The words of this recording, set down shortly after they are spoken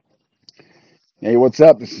Hey, what's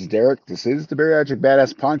up? This is Derek. This is the Bariatric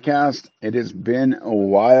Badass Podcast. It has been a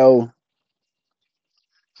while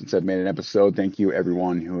since I've made an episode. Thank you,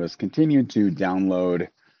 everyone who has continued to download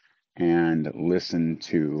and listen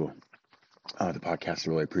to the podcast. I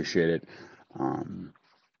really appreciate it. Um,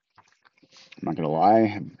 I'm not going to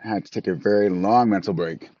lie, I had to take a very long mental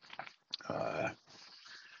break. Uh,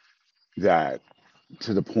 that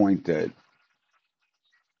to the point that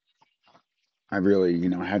I really,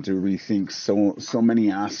 had to rethink so many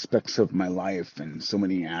aspects of my life and so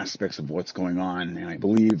many aspects of what's going on. And I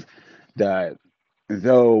believe that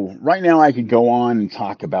though right now I could go on and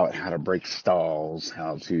talk about how to break stalls,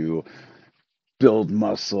 how to build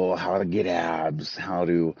muscle, how to get abs, how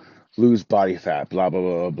to lose body fat, blah, blah,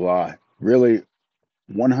 blah, blah, blah. Really,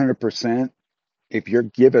 100%, if you're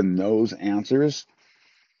given those answers,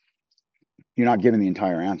 you're not given the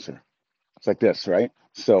entire answer. It's like this, right?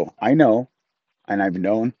 So I know, and I've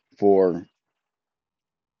known for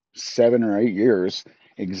 7 or 8 years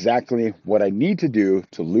exactly what I need to do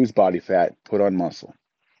to lose body fat, put on muscle.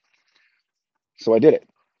 So I did it.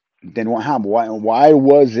 Then what happened? Why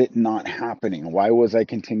was it not happening? Why was I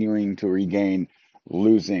continuing to regain,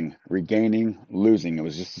 losing, regaining, losing? It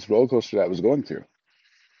was just this roller coaster that I was going through.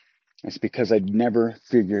 It's because I'd never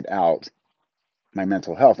figured out my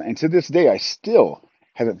mental health. And to this day, I still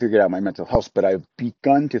haven't figured out my mental health, but I've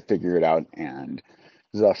begun to figure it out. And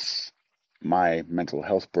thus, my mental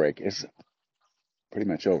health break is pretty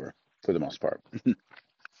much over for the most part. I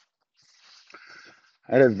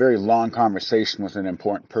had a very long conversation with an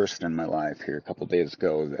important person in my life here a couple of days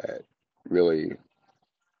ago that really,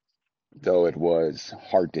 though it was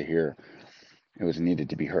hard to hear, it was needed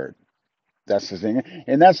to be heard. That's the thing.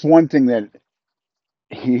 And that's one thing that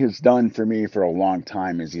he has done for me for a long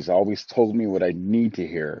time is he's always told me what I need to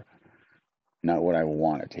hear, not what I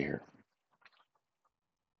wanted to hear.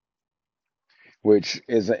 Which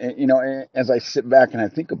is, as I sit back and I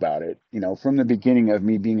think about it, from the beginning of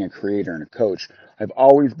me being a creator and a coach, I've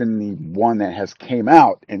always been the one that has came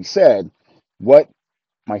out and said what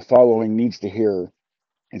my following needs to hear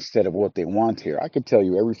instead of what they want to hear. I could tell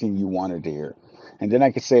you everything you wanted to hear. And then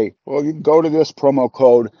I could say, well, you go to this promo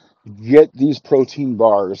code, get these protein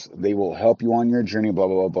bars. They will help you on your journey, blah,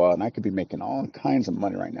 blah, blah, blah. And I could be making all kinds of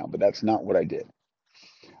money right now, but that's not what I did.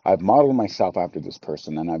 I've modeled myself after this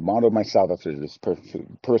person, and I've modeled myself after this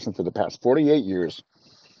person for the past 48 years,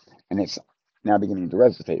 and it's now beginning to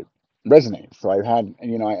resonate. So I've had,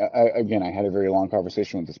 again, I had a very long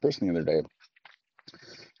conversation with this person the other day,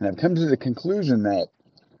 and I've come to the conclusion that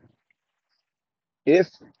if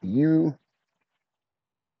you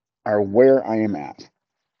are where I am at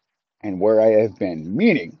and where I have been.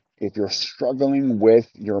 Meaning, if you're struggling with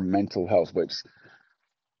your mental health, which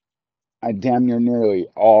I damn near nearly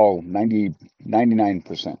all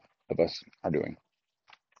 99% of us are doing.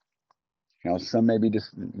 Some maybe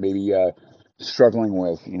just maybe struggling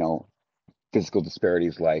with, physical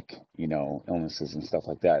disparities like, illnesses and stuff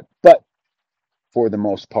like that. But for the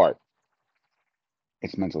most part,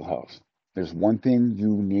 it's mental health. There's one thing you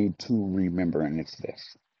need to remember, and it's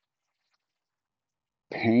this: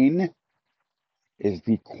 pain is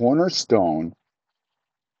the cornerstone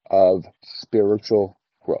of spiritual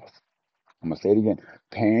growth. I'm going to say it again.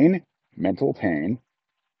 Pain, mental pain,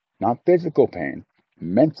 not physical pain,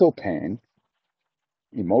 mental pain,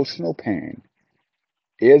 emotional pain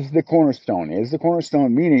is the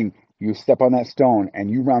cornerstone, meaning you step on that stone and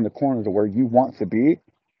you round the corner to where you want to be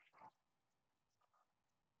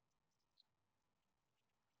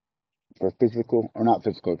for physical, or not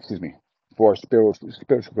physical, excuse me, for spiritual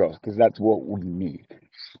growth, because that's what we need.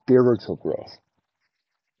 Spiritual growth.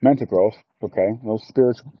 Mental growth, okay, well,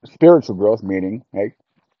 spiritual growth, meaning, hey,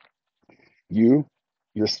 you,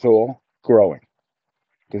 your soul growing.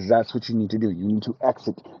 Because that's what you need to do. You need to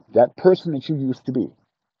exit that person that you used to be.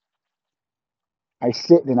 I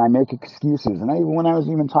sit and I make excuses. And when I was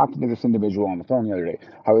even talking to this individual on the phone the other day,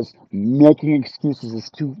 I was making excuses as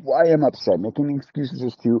to why I'm upset, making excuses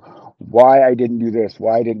as to why I didn't do this,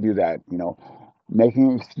 why I didn't do that,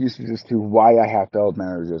 making excuses as to why I have failed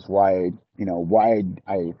marriages, why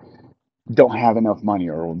I don't have enough money,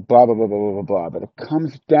 or blah, blah, blah, blah, blah, blah. But it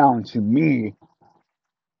comes down to me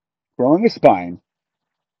growing a spine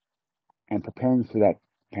and preparing for that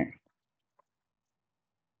pain.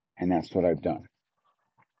 And that's what I've done.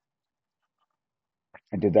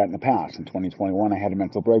 I did that in the past. In 2021, I had a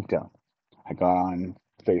mental breakdown. I got on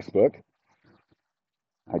Facebook.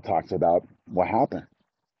 I talked about what happened.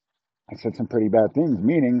 I said some pretty bad things,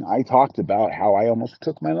 meaning I talked about how I almost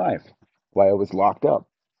took my life while I was locked up.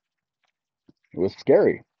 It was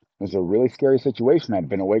scary. It was a really scary situation. I'd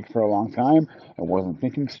been awake for a long time. I wasn't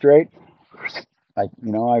thinking straight.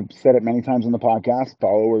 I've said it many times on the podcast.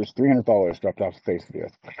 Followers, 300 followers dropped off the face of the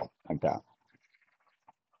earth, like that.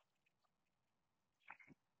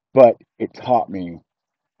 But it taught me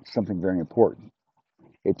something very important.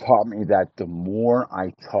 It taught me that the more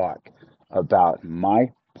I talk about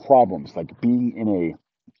my problems, like being in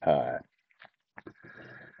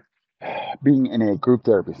a group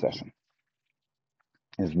therapy session,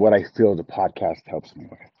 is what I feel the podcast helps me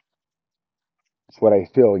with. It's what I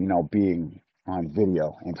feel, being on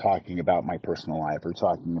video and talking about my personal life or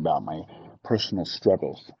talking about my personal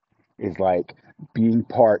struggles is like being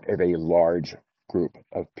part of a large group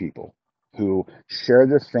of people who share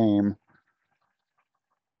the same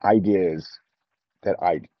ideas that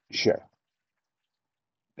I share,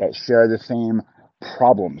 that share the same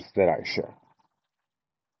problems that I share.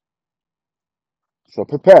 So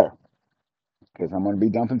prepare, because I'm going to be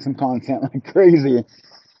dumping some content like crazy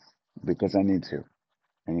because I need to.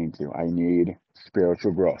 I need to. I need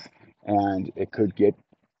spiritual growth. And it could get,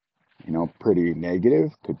 pretty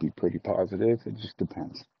negative, could be pretty positive. It just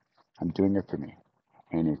depends. I'm doing it for me.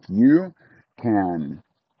 And can,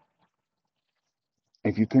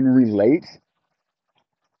 if you can relate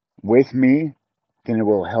with me, then it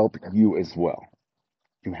will help you as well.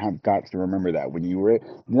 You have got to remember that when you were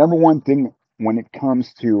the number one thing when it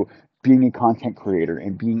comes to being a content creator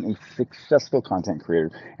and being a successful content creator.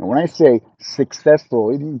 And when I say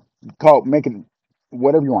successful, you can make it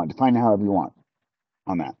whatever you want, define it however you want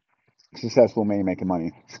on that. Successful meaning making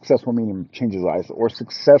money, successful meaning changes lives, or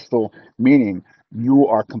successful meaning you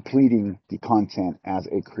are completing the content as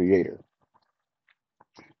a creator,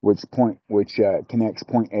 which connects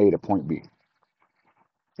point A to point B.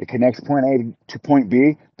 It connects point A to point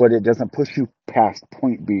B, but it doesn't push you past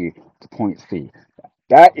point B to point C.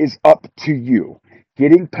 That is up to you.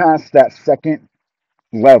 Getting past that second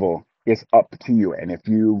level is up to you. And if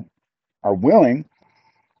you are willing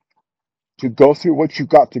to go through what you've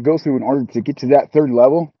got to go through in order to get to that third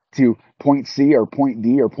level, to point C or point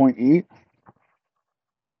D or point E,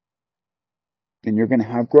 then you're going to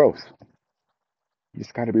have growth. You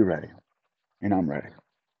just got to be ready. And I'm ready.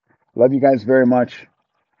 Love you guys very much.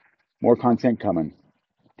 More content coming.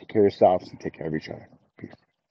 Take care of yourselves and take care of each other.